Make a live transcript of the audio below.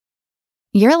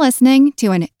You're listening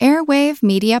to an Airwave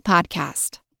Media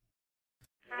Podcast.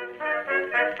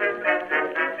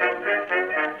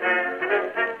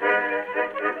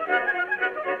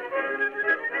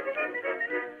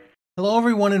 Hello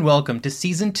everyone and welcome to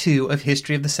Season 2 of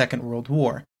History of the Second World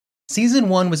War. Season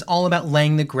 1 was all about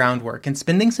laying the groundwork and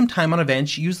spending some time on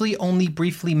events usually only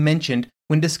briefly mentioned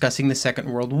when discussing the Second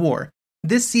World War.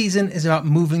 This season is about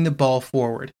moving the ball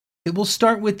forward. It will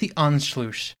start with the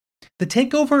Anschluss. The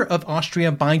takeover of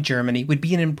Austria by Germany would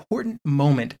be an important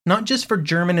moment, not just for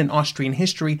German and Austrian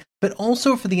history, but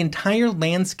also for the entire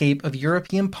landscape of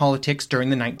European politics during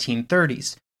the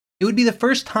 1930s. It would be the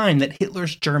first time that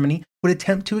Hitler's Germany would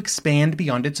attempt to expand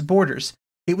beyond its borders.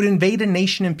 It would invade a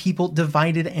nation and people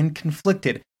divided and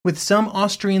conflicted, with some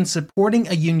Austrians supporting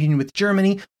a union with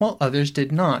Germany while others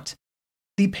did not.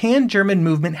 The pan-German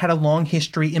movement had a long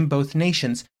history in both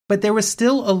nations, but there was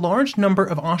still a large number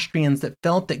of Austrians that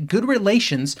felt that good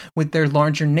relations with their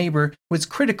larger neighbor was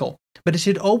critical, but it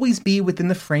should always be within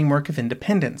the framework of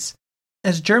independence.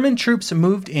 As German troops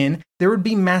moved in, there would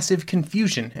be massive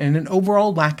confusion and an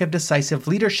overall lack of decisive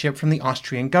leadership from the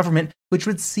Austrian government, which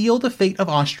would seal the fate of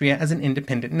Austria as an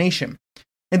independent nation.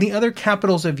 In the other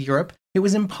capitals of Europe, it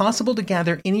was impossible to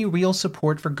gather any real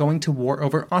support for going to war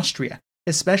over Austria,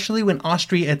 especially when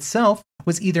Austria itself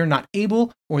was either not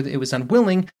able or that it was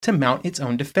unwilling to mount its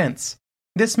own defense.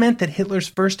 This meant that Hitler's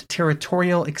first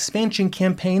territorial expansion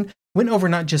campaign went over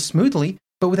not just smoothly,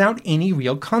 but without any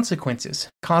real consequences,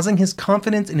 causing his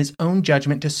confidence in his own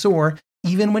judgment to soar,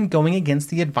 even when going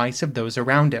against the advice of those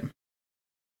around him.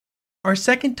 Our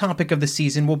second topic of the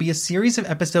season will be a series of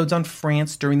episodes on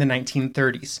France during the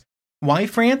 1930s. Why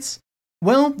France?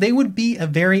 Well, they would be a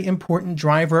very important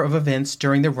driver of events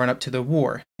during the run-up to the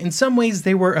war. In some ways,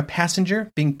 they were a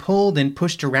passenger being pulled and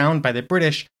pushed around by the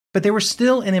British, but they were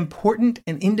still an important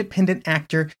and independent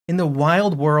actor in the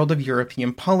wild world of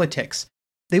European politics.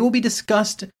 They will be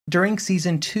discussed during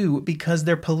Season 2 because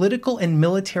their political and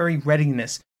military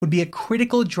readiness would be a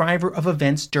critical driver of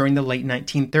events during the late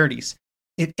 1930s.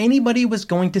 If anybody was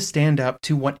going to stand up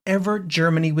to whatever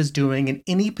Germany was doing in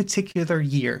any particular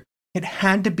year, it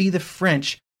had to be the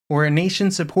French, or a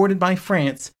nation supported by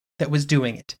France, that was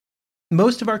doing it.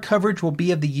 Most of our coverage will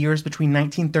be of the years between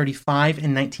 1935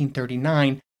 and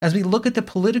 1939, as we look at the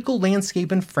political landscape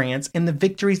in France and the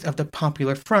victories of the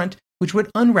Popular Front, which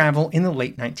would unravel in the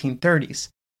late 1930s.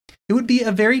 It would be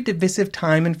a very divisive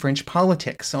time in French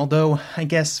politics, although I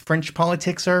guess French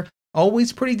politics are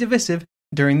always pretty divisive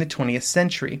during the 20th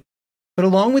century. But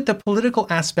along with the political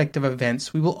aspect of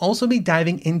events, we will also be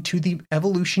diving into the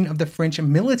evolution of the French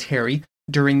military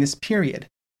during this period.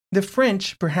 The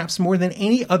French, perhaps more than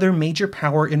any other major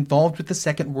power involved with the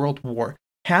Second World War,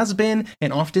 has been,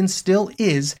 and often still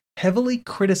is, heavily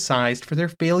criticized for their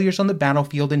failures on the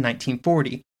battlefield in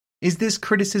 1940. Is this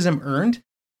criticism earned?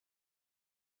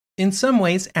 In some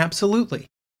ways, absolutely.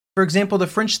 For example, the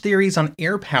French theories on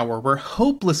air power were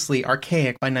hopelessly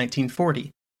archaic by 1940.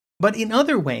 But in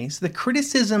other ways, the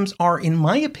criticisms are, in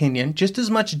my opinion, just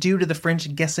as much due to the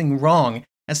French guessing wrong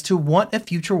as to what a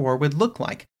future war would look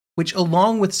like, which,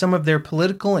 along with some of their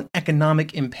political and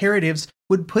economic imperatives,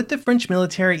 would put the French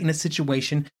military in a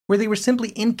situation where they were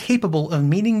simply incapable of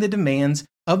meeting the demands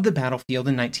of the battlefield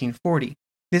in 1940.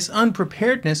 This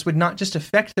unpreparedness would not just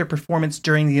affect their performance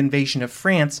during the invasion of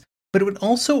France, but it would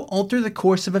also alter the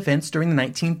course of events during the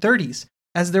 1930s,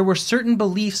 as there were certain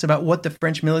beliefs about what the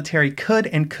French military could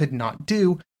and could not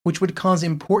do, which would cause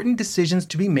important decisions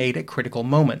to be made at critical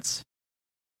moments.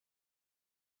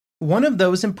 One of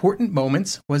those important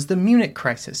moments was the Munich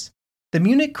crisis. The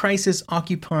Munich crisis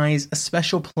occupies a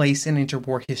special place in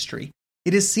interwar history.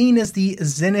 It is seen as the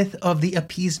zenith of the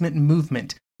appeasement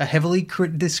movement, a heavily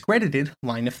discredited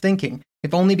line of thinking,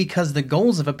 if only because the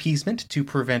goals of appeasement to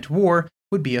prevent war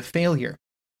would be a failure.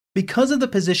 Because of the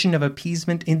position of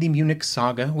appeasement in the Munich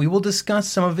saga, we will discuss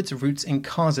some of its roots and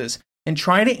causes, and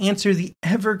try to answer the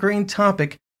evergreen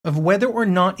topic of whether or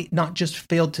not it not just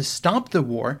failed to stop the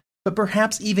war, but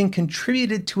perhaps even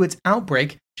contributed to its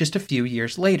outbreak just a few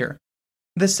years later.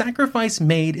 The sacrifice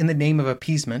made in the name of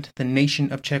appeasement, the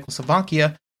nation of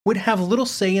Czechoslovakia, would have little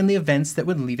say in the events that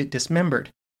would leave it dismembered.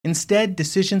 Instead,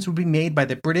 decisions would be made by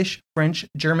the British, French,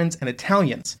 Germans, and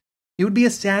Italians. It would be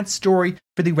a sad story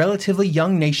for the relatively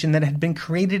young nation that had been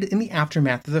created in the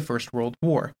aftermath of the First World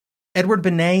War. Edward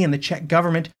Beneš and the Czech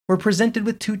government were presented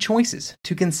with two choices: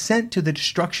 to consent to the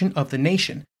destruction of the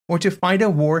nation, or to fight a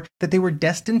war that they were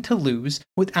destined to lose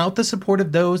without the support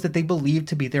of those that they believed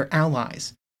to be their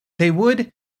allies. They would,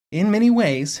 in many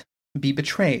ways, be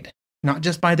betrayed, not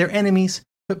just by their enemies,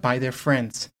 but by their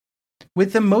friends.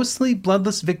 with the mostly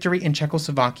bloodless victory in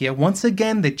Czechoslovakia, once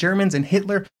again the Germans and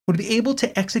Hitler would be able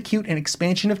to execute an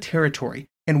expansion of territory,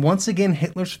 and once again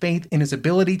Hitler's faith in his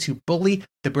ability to bully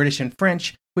the British and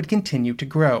French would continue to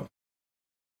grow.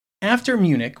 After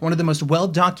Munich, one of the most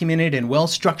well-documented and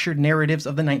well-structured narratives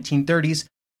of the 1930s,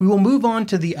 we will move on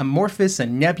to the amorphous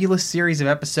and nebulous series of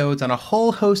episodes on a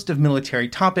whole host of military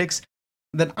topics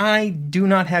that I do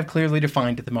not have clearly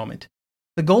defined at the moment.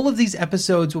 The goal of these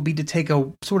episodes will be to take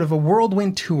a sort of a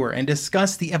whirlwind tour and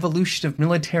discuss the evolution of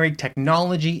military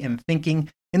technology and thinking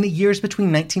in the years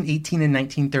between 1918 and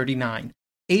 1939.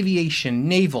 Aviation,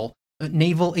 naval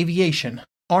aviation,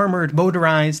 armored,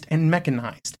 motorized, and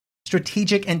mechanized,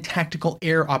 strategic and tactical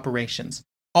air operations.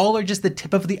 All are just the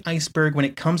tip of the iceberg when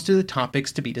it comes to the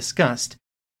topics to be discussed.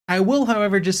 I will,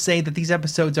 however, just say that these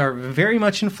episodes are very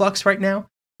much in flux right now,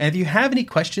 and if you have any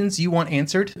questions you want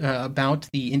answered about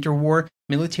the interwar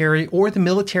military or the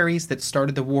militaries that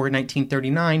started the war in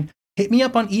 1939, hit me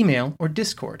up on email or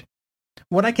Discord.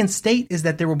 What I can state is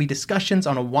that there will be discussions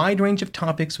on a wide range of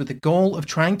topics with the goal of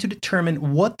trying to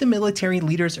determine what the military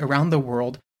leaders around the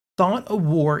world thought a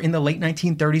war in the late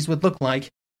 1930s would look like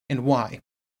and why.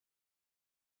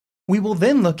 We will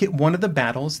then look at one of the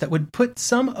battles that would put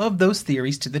some of those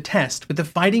theories to the test, with the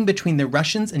fighting between the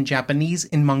Russians and Japanese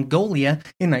in Mongolia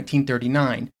in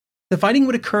 1939. The fighting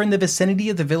would occur in the vicinity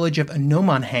of the village of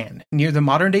Nomonhan, near the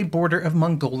modern-day border of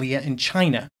Mongolia and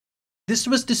China. This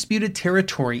was disputed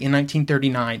territory in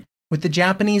 1939, with the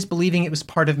Japanese believing it was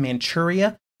part of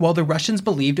Manchuria, while the Russians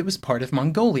believed it was part of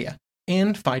Mongolia,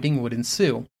 and fighting would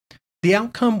ensue. The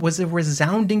outcome was a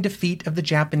resounding defeat of the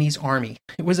Japanese army.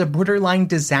 It was a borderline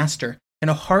disaster and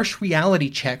a harsh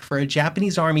reality check for a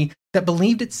Japanese army that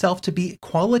believed itself to be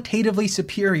qualitatively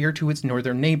superior to its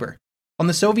northern neighbor. On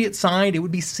the Soviet side, it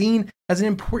would be seen as an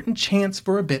important chance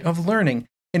for a bit of learning,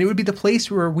 and it would be the place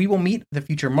where we will meet the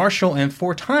future marshal and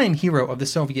four-time hero of the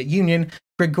Soviet Union,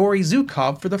 Grigory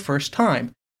Zhukov, for the first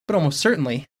time, but almost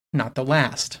certainly not the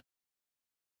last.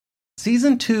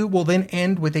 Season 2 will then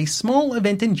end with a small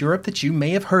event in Europe that you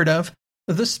may have heard of,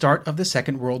 the start of the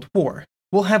Second World War.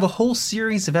 We'll have a whole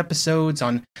series of episodes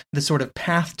on the sort of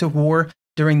path to war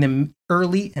during the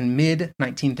early and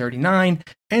mid-1939,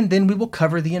 and then we will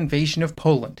cover the invasion of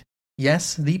Poland.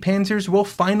 Yes, the Panzers will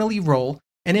finally roll,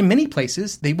 and in many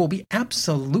places they will be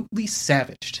absolutely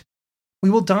savaged.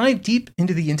 We will dive deep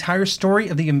into the entire story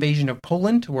of the invasion of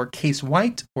Poland, or Case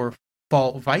White, or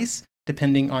Fall Weiss,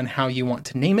 depending on how you want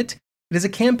to name it. It is a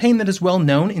campaign that is well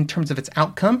known in terms of its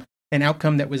outcome, an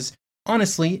outcome that was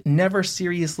honestly never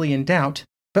seriously in doubt,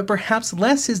 but perhaps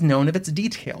less is known of its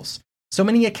details. So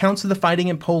many accounts of the fighting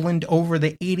in Poland over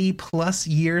the 80-plus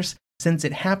years since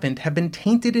it happened have been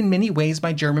tainted in many ways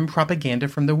by German propaganda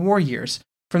from the war years,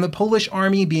 from the Polish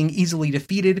army being easily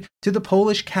defeated to the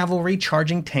Polish cavalry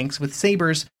charging tanks with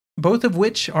sabers, both of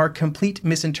which are complete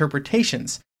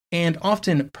misinterpretations, and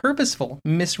often purposeful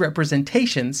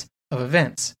misrepresentations of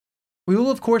events. We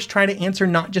will of course try to answer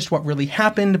not just what really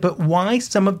happened, but why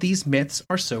some of these myths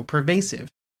are so pervasive.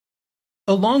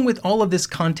 Along with all of this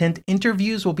content,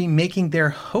 interviews will be making their,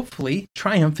 hopefully,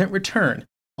 triumphant return,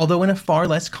 although in a far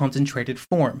less concentrated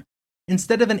form.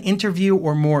 Instead of an interview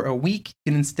or more a week,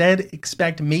 you can instead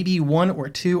expect maybe 1 or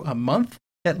 2 a month,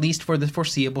 at least for the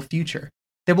foreseeable future.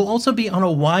 They will also be on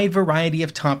a wide variety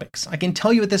of topics. I can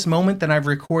tell you at this moment that I've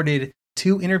recorded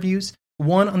 2 interviews,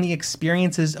 one on the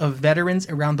experiences of veterans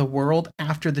around the world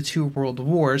after the 2 world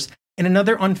wars, and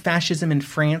another on fascism in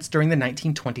France during the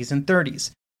 1920s and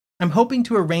 30s. I'm hoping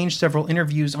to arrange several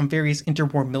interviews on various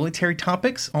interwar military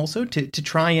topics also to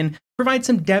try and provide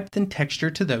some depth and texture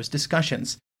to those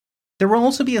discussions. There will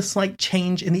also be a slight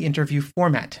change in the interview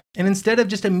format, and instead of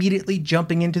just immediately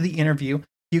jumping into the interview,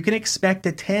 you can expect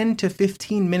a 10 to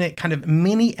 15 minute kind of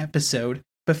mini episode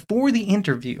before the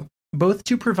interview, both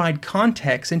to provide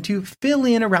context and to fill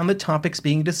in around the topics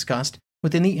being discussed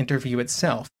within the interview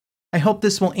itself. I hope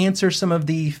this will answer some of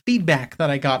the feedback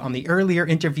that I got on the earlier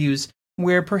interviews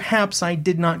where perhaps I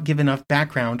did not give enough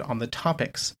background on the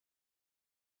topics.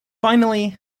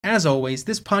 Finally, as always,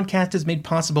 this podcast is made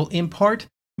possible in part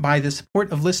by the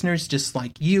support of listeners just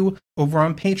like you over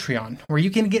on Patreon, where you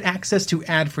can get access to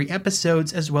ad-free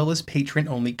episodes as well as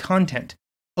patron-only content.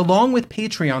 Along with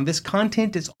Patreon, this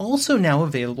content is also now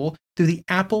available through the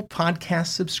Apple Podcast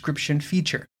subscription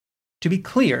feature. To be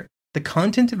clear, the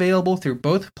content available through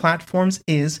both platforms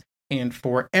is, and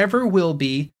forever will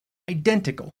be,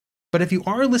 identical. But if you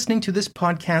are listening to this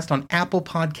podcast on Apple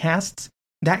Podcasts,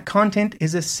 that content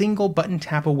is a single button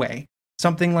tap away,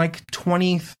 something like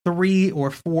 23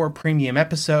 or 4 premium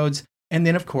episodes, and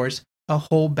then of course, a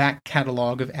whole back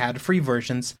catalog of ad-free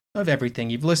versions of everything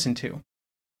you've listened to.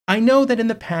 I know that in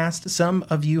the past, some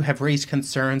of you have raised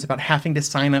concerns about having to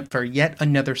sign up for yet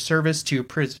another service to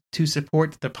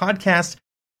support the podcast,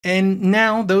 and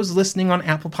now those listening on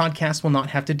Apple Podcasts will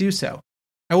not have to do so.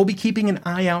 I will be keeping an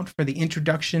eye out for the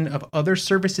introduction of other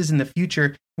services in the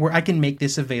future where I can make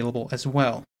this available as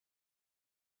well.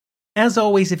 As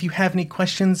always, if you have any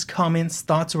questions, comments,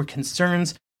 thoughts, or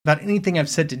concerns about anything I've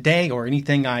said today or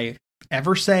anything I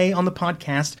ever say on the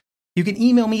podcast, you can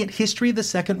email me at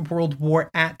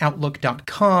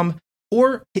historyofthesecondworldwar@outlook.com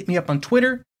or hit me up on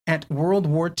Twitter at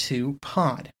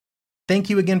WorldWar2Pod. Thank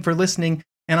you again for listening,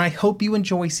 and I hope you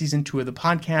enjoy Season 2 of the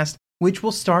podcast, which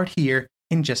will start here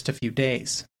in just a few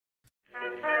days.